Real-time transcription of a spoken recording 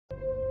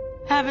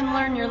Haven't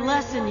learned your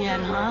lesson yet,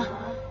 huh?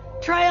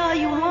 Try all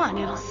you want,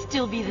 it'll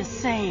still be the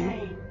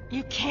same.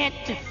 You can't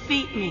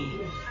defeat me.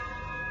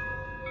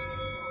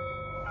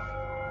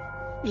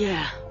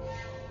 Yeah.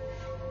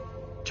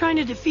 Trying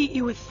to defeat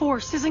you with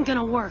force isn't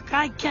gonna work,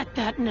 I get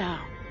that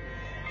now.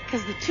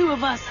 Because the two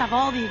of us have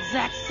all the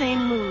exact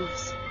same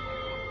moves.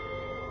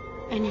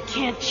 And you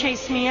can't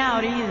chase me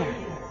out either.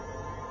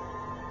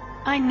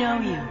 I know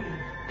you,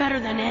 better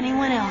than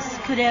anyone else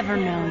could ever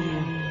know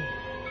you.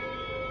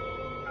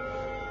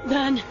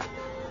 Then,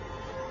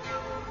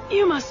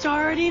 you must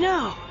already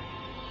know.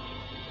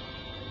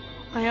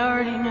 I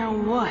already know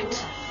what?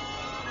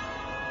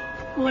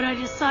 What I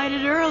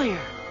decided earlier.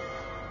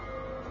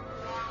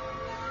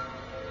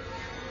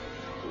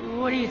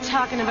 What are you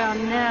talking about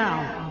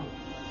now?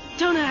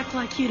 Don't act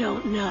like you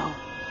don't know.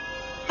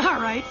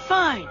 Alright,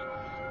 fine.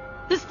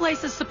 This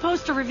place is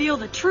supposed to reveal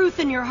the truth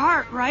in your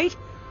heart, right?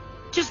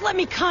 Just let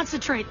me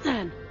concentrate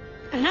then.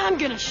 And I'm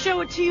gonna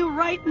show it to you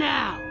right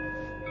now.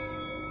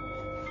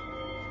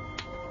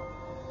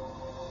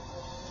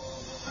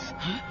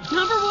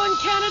 Number 1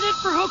 candidate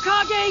for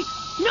Hokage,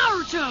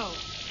 Naruto!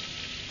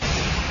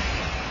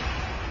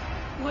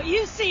 What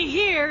you see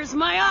here is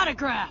my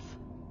autograph.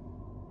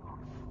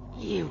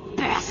 You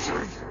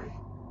bastard!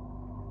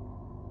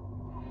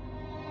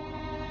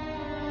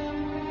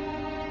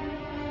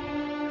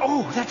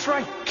 Oh, that's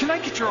right. Can I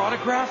get your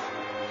autograph?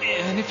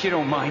 And if you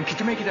don't mind, could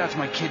you make it out to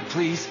my kid,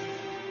 please?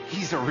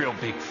 He's a real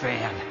big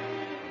fan.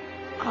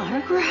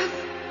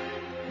 Autograph?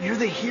 You're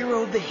the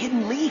hero of the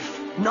Hidden Leaf.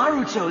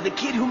 Naruto, the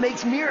kid who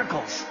makes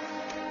miracles.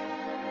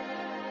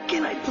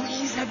 Can I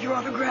please have your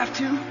autograph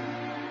too?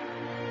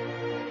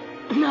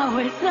 No,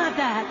 it's not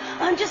that.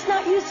 I'm just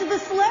not used to the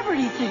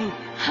celebrity thing.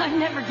 I've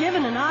never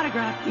given an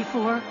autograph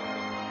before.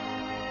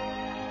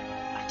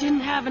 I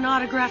didn't have an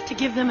autograph to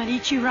give them at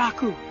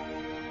Ichiraku.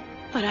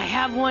 But I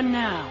have one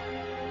now.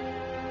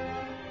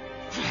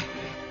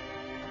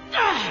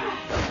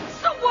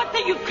 So what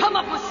that you've come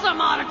up with some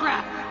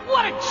autograph?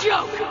 What a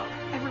joke!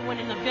 Everyone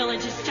in the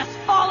village is just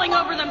falling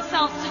over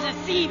themselves to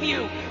deceive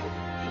you.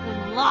 They've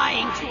been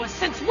lying to us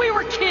since we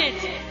were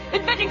kids,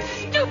 inventing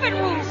stupid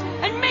rules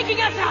and making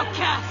us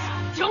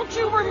outcasts. Don't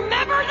you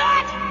remember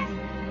that?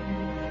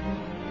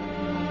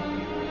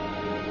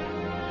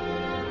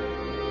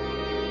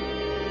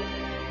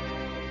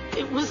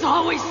 It was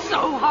always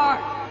so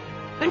hard.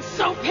 And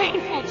so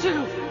painful,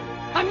 too.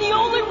 I'm the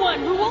only one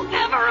who will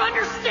ever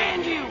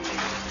understand you.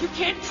 You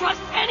can't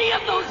trust any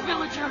of those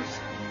villagers.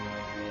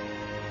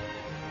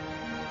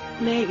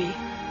 Maybe.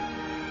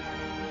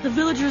 The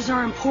villagers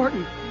are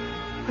important,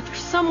 but there's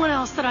someone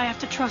else that I have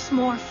to trust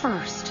more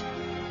first.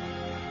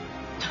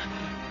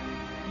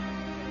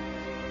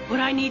 What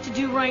I need to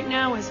do right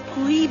now is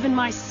believe in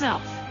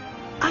myself.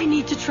 I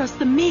need to trust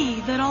the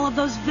me that all of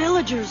those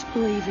villagers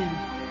believe in.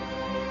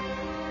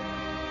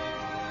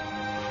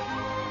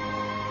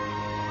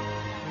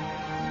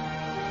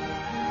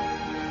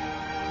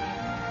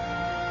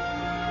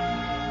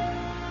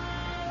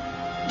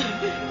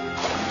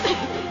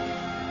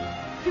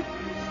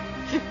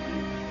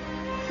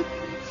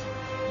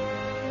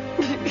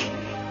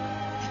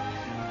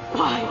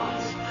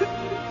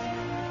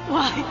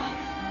 Why?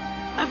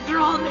 After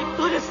all they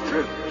put us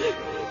through.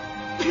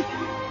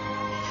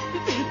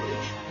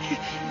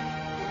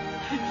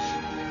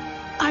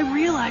 I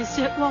realized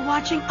it while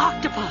watching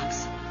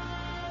Octopox.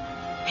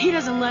 He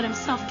doesn't let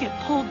himself get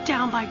pulled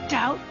down by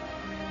doubt.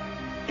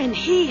 And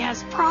he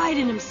has pride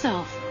in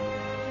himself.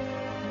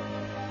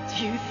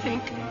 Do you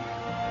think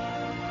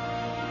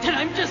that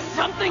I'm just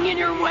something in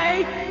your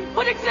way?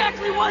 What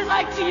exactly was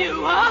I to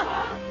you,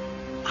 huh?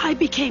 I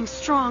became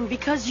strong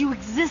because you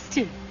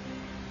existed.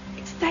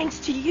 It's thanks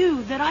to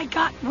you that I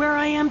got where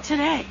I am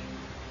today.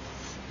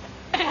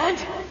 And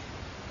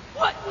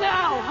what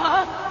now,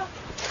 huh?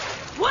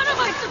 What am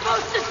I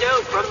supposed to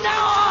do from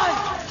now on?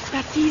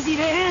 That's easy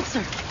to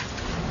answer.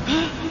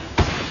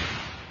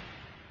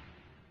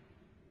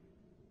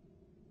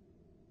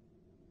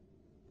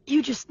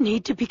 You just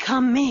need to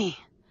become me.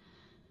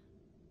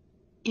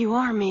 You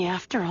are me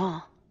after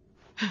all.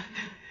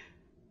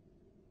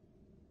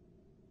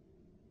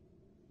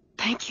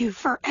 Thank you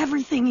for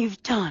everything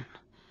you've done.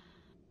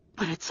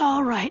 But it's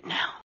all right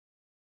now.